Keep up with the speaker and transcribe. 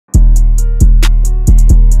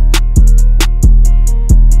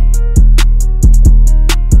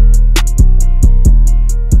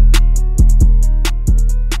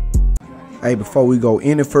Hey, before we go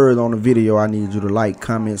any further on the video, I need you to like,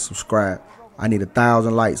 comment, subscribe. I need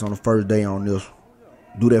 1,000 likes on the first day on this.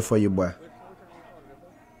 Do that for your boy.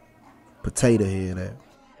 Potato head that.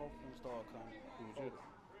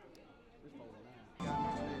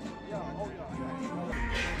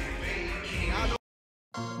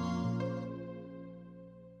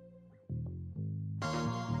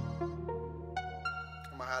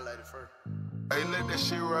 I'ma highlight it first. Hey, let that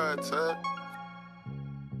shit ride, Tug.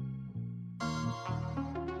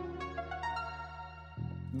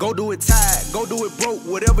 Go do it tired, go do it broke.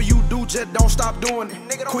 Whatever you do, just don't stop doing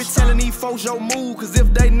it. Quit telling these folks your move, cause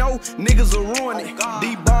if they know, niggas will ruin it.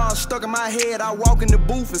 These bars stuck in my head, I walk in the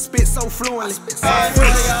booth and spit so fluently. I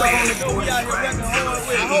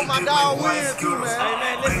hope my dog wins too, man. Hey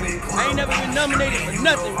man, listen, I ain't never been nominated for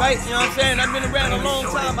nothing, right? You know what I'm saying? I've been around a long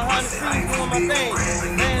time behind the scenes doing my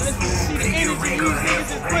thing. Man, listen, see the energy these niggas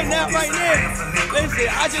is putting out right now. Listen,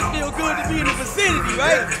 I just feel good to be in the vicinity,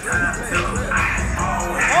 right?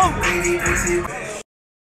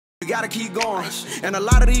 We gotta keep going, and a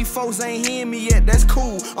lot of these folks ain't hearing me yet, that's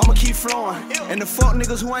cool, I'ma keep flowing. And the fuck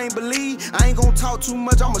niggas who ain't believe, I ain't gonna talk too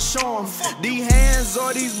much, I'ma show them. These hands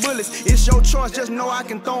or these bullets, it's your choice, just know I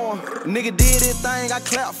can throw them. Nigga did his thing, I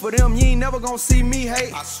clap for them, you ain't never gonna see me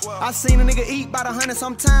hate. I seen a nigga eat by the 100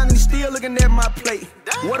 sometimes, and he still looking at my plate.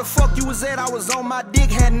 Where the fuck you was at, I was on my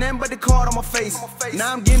dick, had nothing but the card on my face.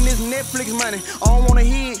 Now I'm getting this Netflix money, I don't wanna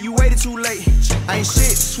hear it, you waited too late. I ain't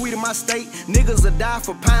shit, sweet in my state, niggas will die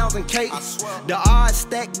for pounds and cake. The odds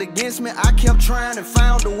stacked against me, I kept trying and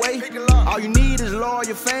found a way. All you need is loyal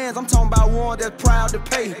fans, I'm talking about one that's proud to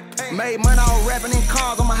pay. Made money all rapping in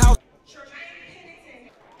cars on my house.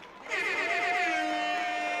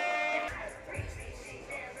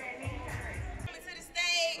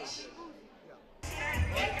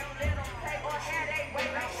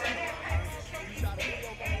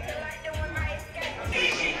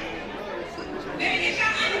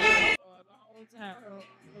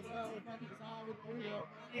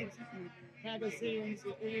 Like I said, when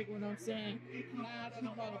you egg, what I'm saying, nah, that's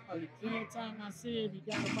no motherfucker. Every time I see it, you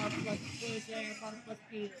got a motherfucking push and a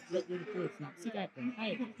motherfucking kid. Look at the pussy. See that thing?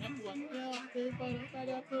 Hey, that's what, yo, everybody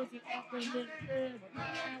got pussy up in this bed.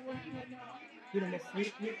 You know, I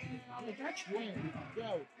got you in. Yo.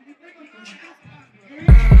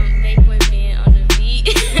 They put me on the beat.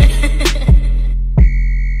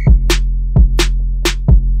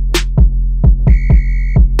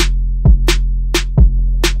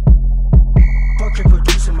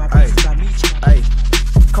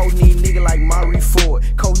 Cold need nigga like Maury Ford.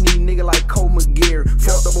 Cold need nigga like Cole McGear.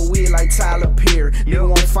 Fucked up a wig like Tyler Perry. Nigga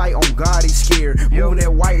won't fight on God, he's scared. Moving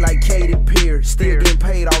that white like Katy Perry. Still getting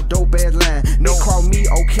paid off dope ass line. They call me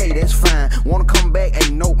okay, that's fine. Wanna come back?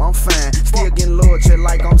 Ain't nope, I'm fine. Still getting love just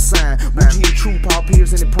like I'm signed. Bougie the truth, Paul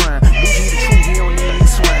Pierce in the prime. Bougie the truth, he don't need any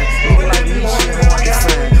swine. Nigga like me, shit hard to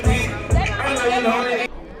find.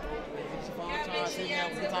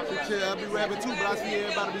 I be rapping too, but I see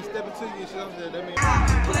everybody be stepping to you and shit. I'm saying that means.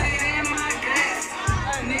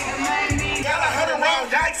 Got 100 round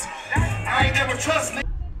dice. I ain't never trust nigga.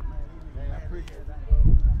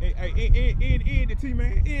 Hey, the T,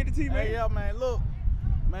 man. Hey, yeah,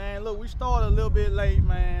 man, look, we started a little bit late,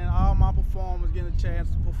 man. All my performers getting a chance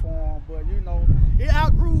to perform, but you know, it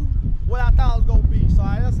outgrew what I thought it was gonna be. So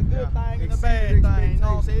that's a good thing and a bad thing. You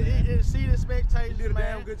know what I'm saying? It exceeded expectations, You did a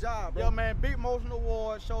man. damn good job, bro. Yeah, man, big motion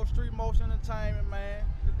award, show Street Motion Entertainment, man.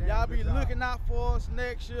 Y'all be looking out for us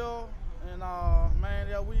next year, and man,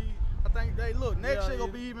 yeah, I think they look next year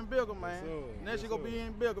gonna be even bigger, man. Next year gonna be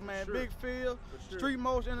even bigger, man. Big field, Street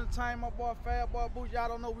Motion Entertainment, my boy Fat Boy Boots. Y'all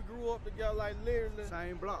don't know we grew up together, like literally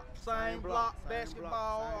Same block,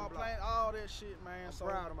 basketball, playing all that shit, man. I'm so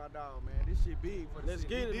proud of my dog, man. This shit big for the let's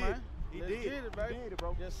city. get it, man. Let's get it, baby. He did it,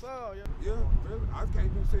 bro. Yes, sir. Yeah, man. I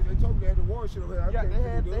can't even say they told me they had the war shit over here. Yeah,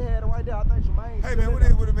 they had it right there. I think Jermaine. Hey man, what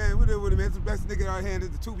is with it, man? What is with it, man? It's the best nigga out here. This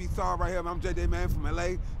is the 2B star right here. I'm JJ, man, from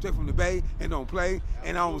LA, straight from the Bay, and don't play,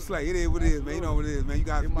 and I don't slay. It is what it is, man. You know what it is, man. You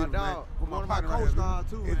guys, my dog. Man. One of my co-stars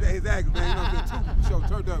too, man. Exactly, man. You know what I'm saying? 2 show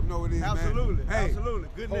turned up. You know what it is, Absolutely, man. Hey, absolutely.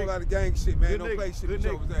 Good whole nigga. lot of gang shit, man. Good Don't nigga. play shit. Good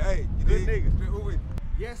Show nigga. was hey, you Good dig? nigga. Who with?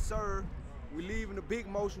 Yes, sir. We leaving the Big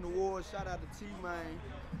Motion Awards. Shout out to T-Man.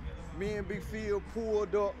 Me and Big Phil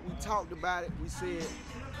pulled up. We talked about it. We said,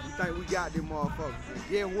 we think we got them motherfuckers. And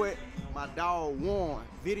guess what? My dog won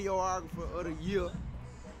Videographer of the Year.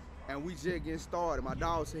 And we just getting started. My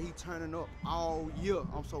dog said he turning up all year.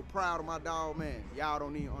 I'm so proud of my dog, man. Y'all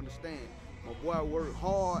don't even understand. My boy worked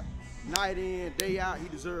hard, night in, day out. He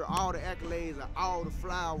deserved all the accolades and all the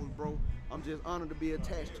flowers, bro. I'm just honored to be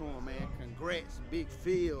attached to him, man. Congrats, Big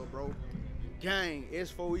Phil, bro. Gang,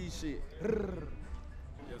 S4E shit.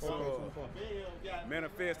 Yes, sir.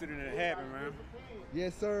 Manifested and it happened, man.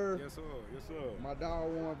 Yes, sir. Yes, sir. Yes, sir. My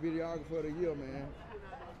dog won videographer of the year, man.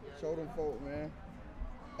 Show them folk, man.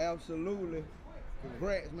 Absolutely.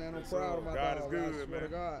 Congrats, man. I'm proud of my dog. God is good, I swear man. to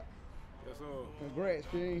God. Yes, sir. Congrats,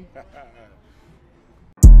 King.